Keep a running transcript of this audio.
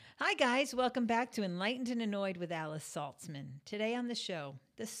Hi, guys. Welcome back to Enlightened and Annoyed with Alice Saltzman. Today on the show,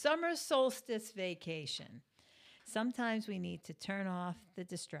 the summer solstice vacation. Sometimes we need to turn off the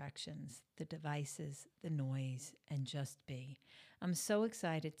distractions, the devices, the noise, and just be. I'm so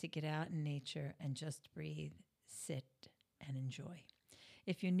excited to get out in nature and just breathe, sit, and enjoy.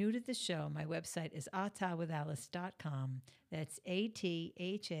 If you're new to the show, my website is atawithalice.com. That's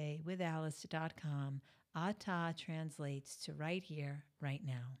ATHA with Alice.com. Ata translates to right here, right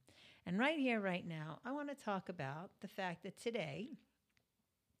now. And right here, right now, I want to talk about the fact that today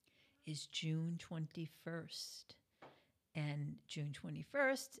is June 21st. And June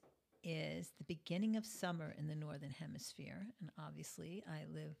 21st is the beginning of summer in the Northern Hemisphere. And obviously, I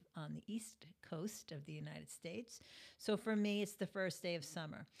live on the East Coast of the United States. So for me, it's the first day of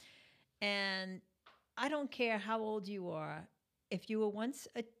summer. And I don't care how old you are. If you were once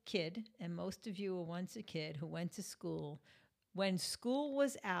a kid, and most of you were once a kid who went to school, when school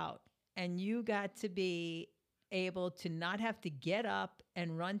was out and you got to be able to not have to get up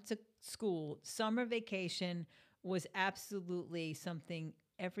and run to school, summer vacation was absolutely something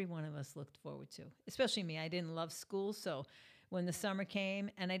every one of us looked forward to, especially me. I didn't love school, so when the summer came,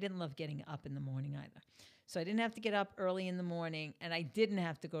 and I didn't love getting up in the morning either. So I didn't have to get up early in the morning, and I didn't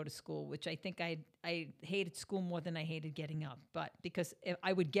have to go to school, which I think I hated school more than I hated getting up, but because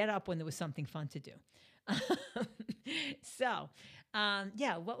I would get up when there was something fun to do.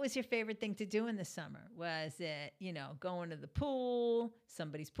 What was your favorite thing to do in the summer? Was it, going to the pool,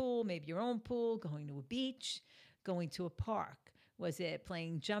 somebody's pool, maybe your own pool, going to a beach, going to a park? Was it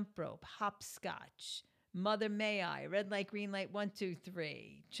playing jump rope, hopscotch, Mother May I, red light, green light, 1, 2,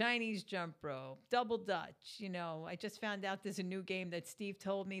 3, Chinese jump rope, double dutch? I just found out there's a new game that Steve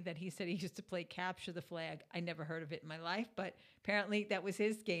told me that he said he used to play, capture the flag. I never heard of it in my life, but apparently that was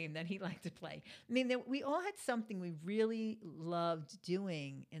his game that he liked to play. I mean, we all had something we really loved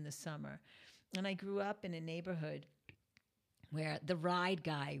doing in the summer. And I grew up in a neighborhood where the ride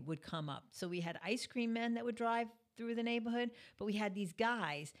guy would come up. So we had ice cream men that would drive through the neighborhood, but we had these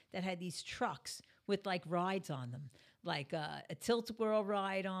guys that had these trucks with like rides on them, like a tilt-a-whirl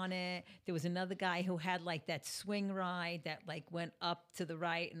ride on it. There was another guy who had like that swing ride that like went up to the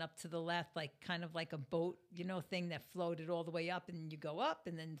right and up to the left, like kind of like a boat, thing that floated all the way up and you go up,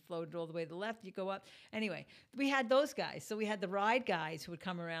 and then floated all the way to the left, you go up. Anyway, we had those guys. So we had the ride guys who would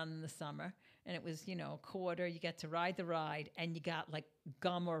come around in the summer, and it was, a quarter. You get to ride the ride, and you got like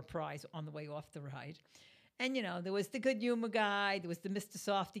gum or a prize on the way off the ride. And, there was the good humor guy, there was the Mr.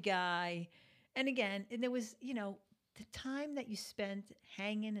 Softy guy. And again, and there was, the time that you spent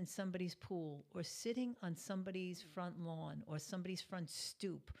hanging in somebody's pool or sitting on somebody's front lawn or somebody's front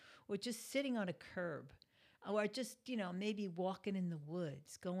stoop or just sitting on a curb or just, maybe walking in the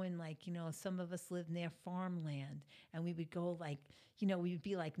woods, going like, some of us lived near farmland, and we would go like, we would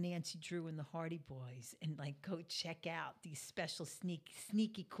be like Nancy Drew and the Hardy Boys and like go check out these special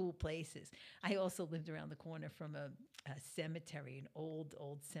sneaky cool places. I also lived around the corner from a cemetery, an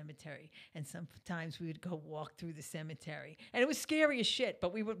old cemetery. And sometimes we would go walk through the cemetery, and it was scary as shit,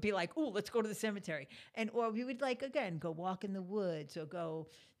 but we would be like, "Ooh, let's go to the cemetery." Or we would like, again, go walk in the woods, or go,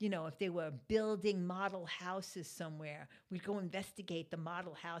 if they were building model houses somewhere, we'd go investigate the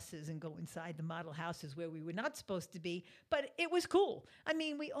model houses and go inside the model houses where we were not supposed to be, but it was cool. I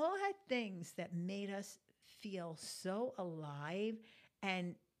mean, we all had things that made us feel so alive,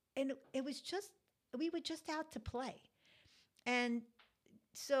 and it was just, we were just out to play. And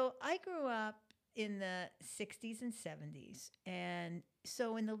so I grew up in the 60s and 70s. And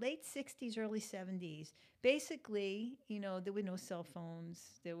so in the late 60s, early 70s, basically, there were no cell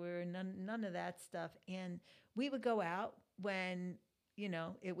phones. There were none of that stuff. And we would go out when,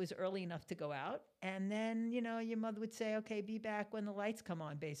 it was early enough to go out. And then, your mother would say, okay, be back when the lights come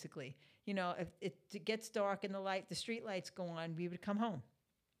on, basically. If it gets dark and the street lights go on, we would come home.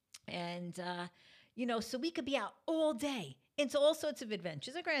 And, so we could be out all day into all sorts of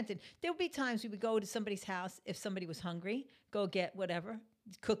adventures. And granted, there would be times we would go to somebody's house if somebody was hungry, go get whatever,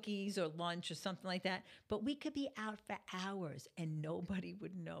 cookies or lunch or something like that. But we could be out for hours and nobody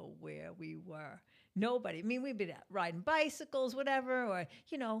would know where we were. Nobody. I mean, we'd be riding bicycles, whatever, or,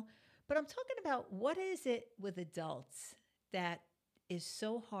 but I'm talking about, what is it with adults that is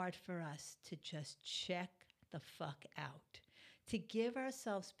so hard for us to just check the fuck out, to give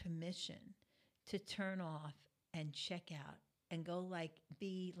ourselves permission to turn off and check out and go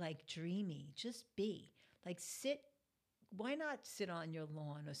be like dreamy, just be like, sit. Why not sit on your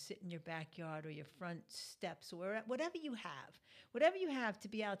lawn or sit in your backyard or your front steps or whatever you have to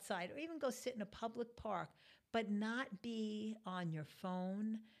be outside, or even go sit in a public park, but not be on your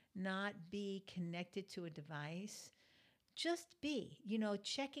phone, not be connected to a device. just be,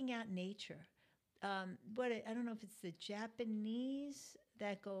 checking out nature. I don't know if it's the Japanese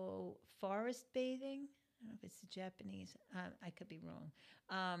that go forest bathing. I don't know if it's the Japanese. I could be wrong.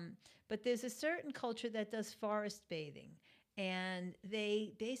 But there's a certain culture that does forest bathing. And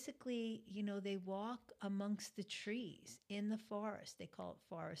they basically, they walk amongst the trees in the forest. They call it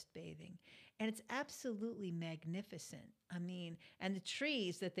forest bathing. And it's absolutely magnificent. I mean, and the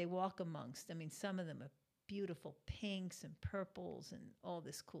trees that they walk amongst, I mean, some of them are beautiful pinks and purples and all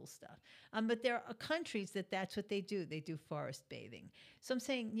this cool stuff. But there are countries that's what they do. They do forest bathing. So I'm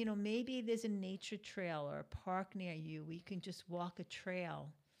saying, maybe there's a nature trail or a park near you where you can just walk a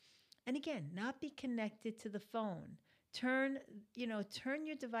trail. And again, not be connected to the phone. Turn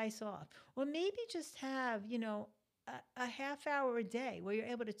your device off. Or maybe just have, a half hour a day where you're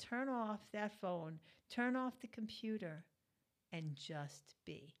able to turn off that phone, turn off the computer, and just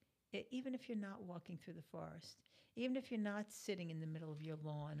be. Even if you're not walking through the forest, even if you're not sitting in the middle of your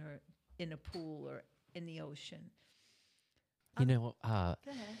lawn or in a pool or in the ocean. Go ahead.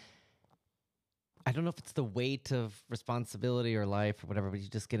 I don't know if it's the weight of responsibility or life or whatever, but you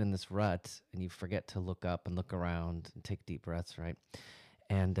just get in this rut and you forget to look up and look around and take deep breaths, right?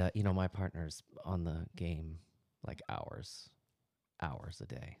 And, my partner's on the game like hours a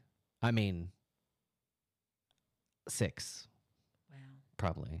day. I mean, 6. Wow.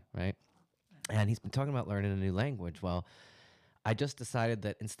 Probably, right? Wow. And he's been talking about learning a new language. Well, I just decided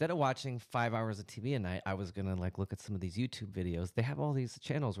that instead of watching 5 hours of TV a night, I was going to look at some of these YouTube videos. They have all these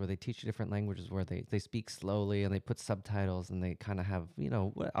channels where they teach you different languages, where they speak slowly and they put subtitles and they kind of have,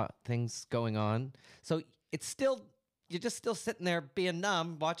 things going on. So it's still, you're just still sitting there being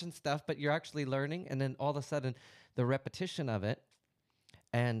numb, watching stuff, but you're actually learning. And then all of a sudden the repetition of it.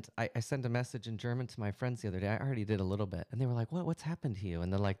 And I sent a message in German to my friends the other day. I already did a little bit. And they were like, what's happened to you?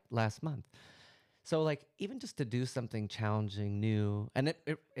 And they're like, last month. So even just to do something challenging, new, and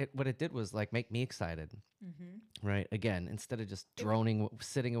what it did was make me excited, right? Again, instead of just droning,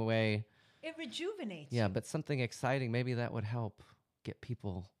 sitting away. It rejuvenates. Yeah, but something exciting, maybe that would help get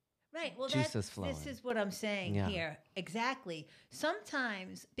people right. Well, juices flowing. This is what I'm saying here. Exactly.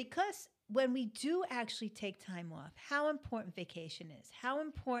 Sometimes, because when we do actually take time off, how important vacation is, how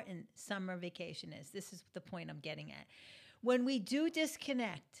important summer vacation is. This is the point I'm getting at. When we do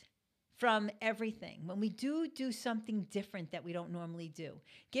disconnect from everything, when we do something different that we don't normally do,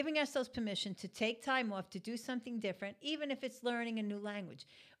 giving ourselves permission to take time off to do something different, even if it's learning a new language,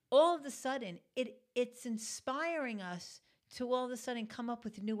 all of a sudden it's inspiring us to all of a sudden come up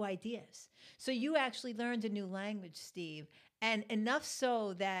with new ideas. So you actually learned a new language, Steve, and enough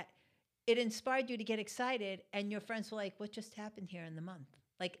so that it inspired you to get excited, and your friends were like, what just happened here in the month?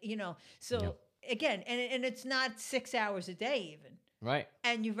 Again, and it's not 6 hours a day even. Right.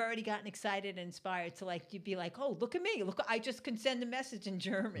 And you've already gotten excited and inspired to you'd be like, oh, look at me. Look, I just can send a message in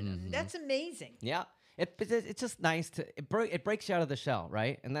German. Mm-hmm. That's amazing. Yeah. It's just nice it breaks you out of the shell,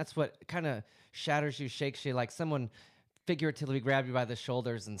 right? And that's what kind of shatters you, shakes you, like someone figuratively grabbed you by the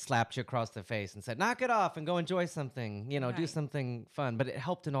shoulders and slapped you across the face and said, knock it off and go enjoy something, do something fun. But it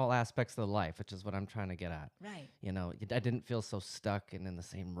helped in all aspects of the life, which is what I'm trying to get at. Right. I didn't feel so stuck and in the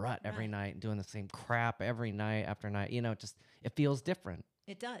same rut every night and doing the same crap every night after night. It feels different.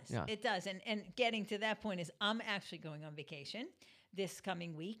 It does. Yeah. It does. And getting to that point is I'm actually going on vacation this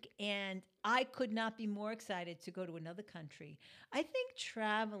coming week, and I could not be more excited to go to another country. I think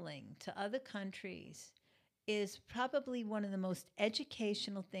traveling to other countries is probably one of the most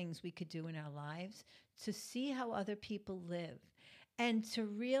educational things we could do in our lives, to see how other people live and to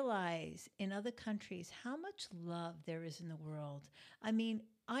realize in other countries how much love there is in the world. I mean,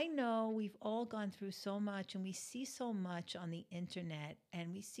 I know we've all gone through so much, and we see so much on the internet,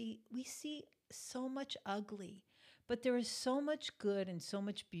 and we see so much ugly, but there is so much good and so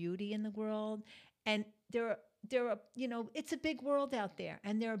much beauty in the world. And there are, it's a big world out there,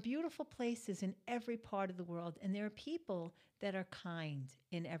 and there are beautiful places in every part of the world, and there are people that are kind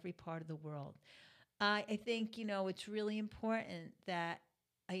in every part of the world. I think, it's really important that,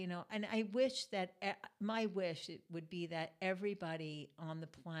 and I wish that, my wish it would be that everybody on the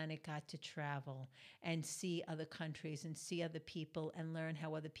planet got to travel and see other countries and see other people and learn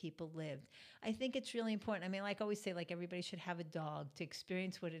how other people lived. I think it's really important. I mean, I always say, everybody should have a dog to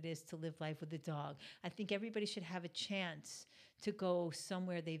experience what it is to live life with a dog. I think everybody should have a chance to go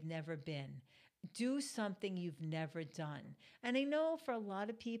somewhere they've never been. Do something you've never done. And I know for a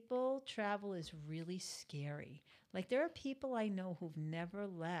lot of people, travel is really scary. There are people I know who've never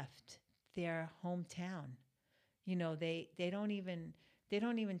left their hometown. They don't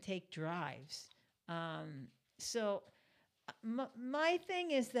even take drives. So my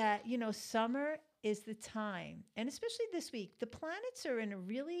thing is that, summer is the time, and especially this week, the planets are in a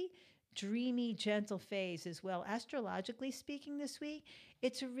really dreamy, gentle phase as well. Astrologically speaking, this week,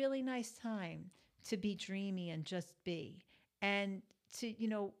 it's a really nice time to be dreamy and just be. And to,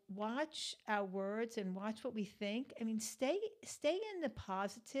 watch our words and watch what we think. I mean, stay in the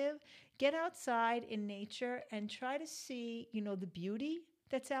positive, get outside in nature and try to see, the beauty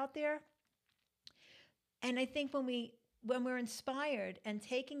that's out there. And I think when we're inspired and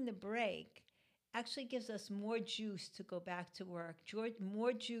taking the break actually gives us more juice to go back to work,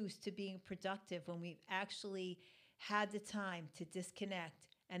 more juice to being productive when we've actually had the time to disconnect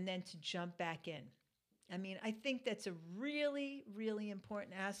and then to jump back in. I mean, I think that's a really, really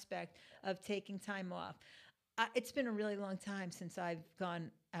important aspect of taking time off. It's been a really long time since I've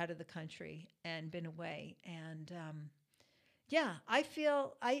gone out of the country and been away. And yeah,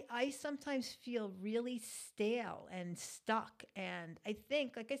 I sometimes feel really stale and stuck. And I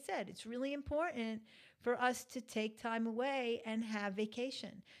think, like I said, it's really important for us to take time away and have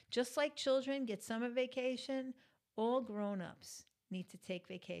vacation. Just like children get summer vacation, all grown-ups need to take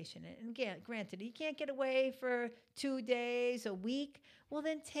vacation. And again, granted, you can't get away for 2 days, a week. Well,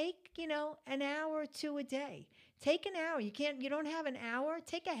 then take, an hour or two a day. Take an hour. You don't have an hour,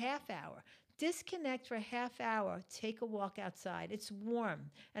 take a half hour. Disconnect for a half hour. Take a walk outside. It's warm.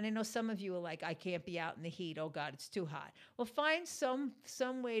 And I know some of you are like, I can't be out in the heat. Oh God, it's too hot. Well, find some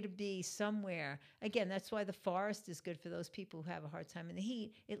way to be somewhere. Again, that's why the forest is good for those people who have a hard time in the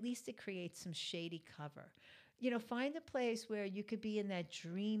heat. At least it creates some shady cover. Find a place where you could be in that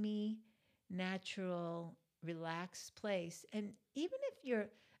dreamy, natural, relaxed place. And even if you're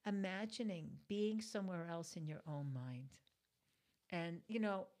imagining being somewhere else in your own mind. And,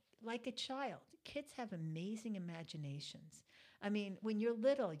 like a child, kids have amazing imaginations. I mean, when you're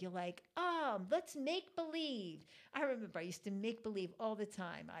little, you're like, let's make believe. I remember I used to make believe all the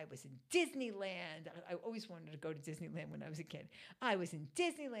time. I was in Disneyland. I always wanted to go to Disneyland when I was a kid. I was in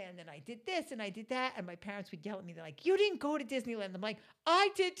Disneyland and I did this and I did that. And my parents would yell at me. They're like, you didn't go to Disneyland. I'm like, I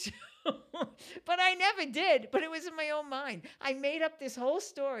did too. But I never did. But it was in my own mind. I made up this whole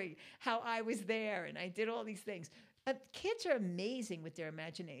story how I was there and I did all these things. Kids are amazing with their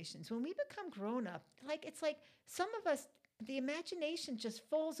imaginations. When we become grown up, it's like some of us, the imagination just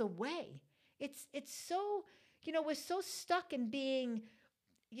falls away. It's so, we're so stuck in being,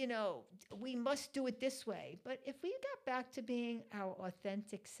 we must do it this way. But if we got back to being our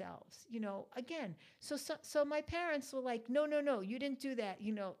authentic selves, again, so my parents were like, no, you didn't do that.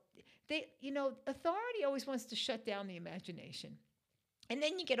 Authority always wants to shut down the imagination. And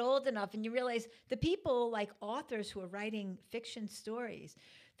then you get old enough and you realize the people like authors who are writing fiction stories,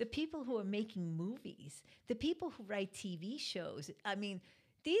 the people who are making movies, the people who write TV shows. I mean,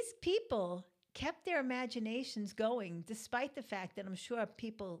 these people kept their imaginations going despite the fact that I'm sure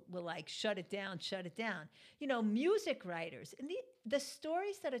people were like, shut it down, shut it down. Music writers and the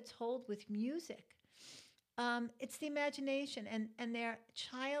stories that are told with music, it's the imagination and their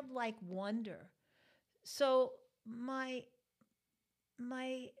childlike wonder. So my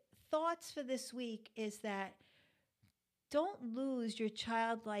thoughts for this week is that don't lose your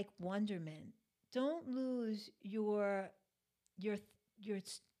childlike wonderment. Don't lose your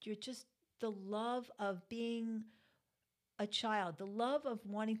just the love of being a child, the love of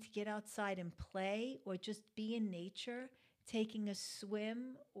wanting to get outside and play or just be in nature, taking a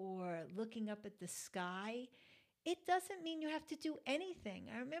swim or looking up at the sky. It doesn't mean you have to do anything.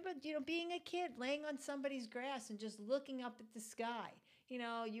 I remember, being a kid, laying on somebody's grass and just looking up at the sky.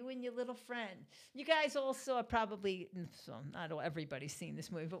 You and your little friend. You guys all saw probably, so not everybody's seen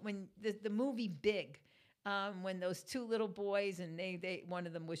this movie, but when the movie Big, when those two little boys and they one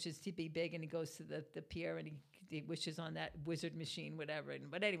of them wishes to be big and he goes to the pier and he wishes on that wizard machine, whatever.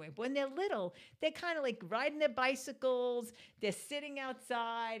 But anyway, when they're little, they're kind of like riding their bicycles. They're sitting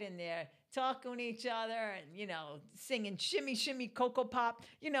outside and they're talking to each other and, singing Shimmy, Shimmy, Cocoa Pop.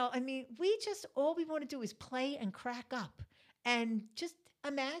 All we want to do is play and crack up and just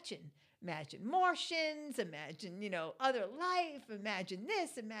imagine Martians, imagine, other life, imagine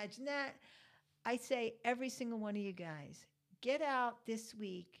this, imagine that. I say every single one of you guys, get out this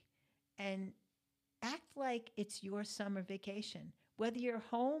week and act like it's your summer vacation, whether you're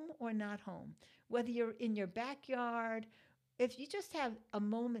home or not home, whether you're in your backyard. If you just have a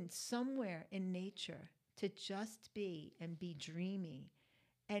moment somewhere in nature to just be and be dreamy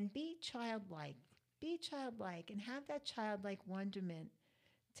and be childlike and have that childlike wonderment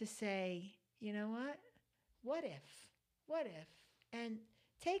to say, you know what? What if? And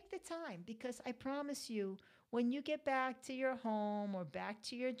take the time, because I promise you, when you get back to your home or back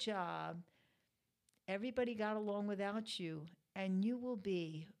to your job, everybody got along without you and you will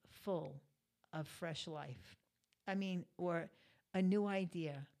be full of fresh life. I mean, or a new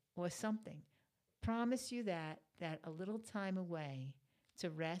idea or something. Promise you that a little time away to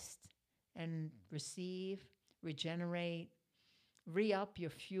rest and receive, regenerate, re up your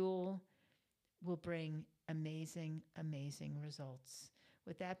fuel will bring amazing, amazing results.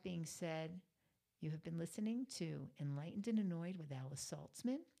 With that being said, you have been listening to Enlightened and Annoyed with Alice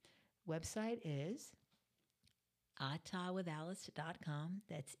Saltzman. Website is atawithalice.com.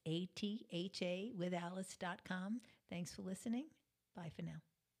 That's ATHA with Alice.com. Thanks for listening. Bye for now.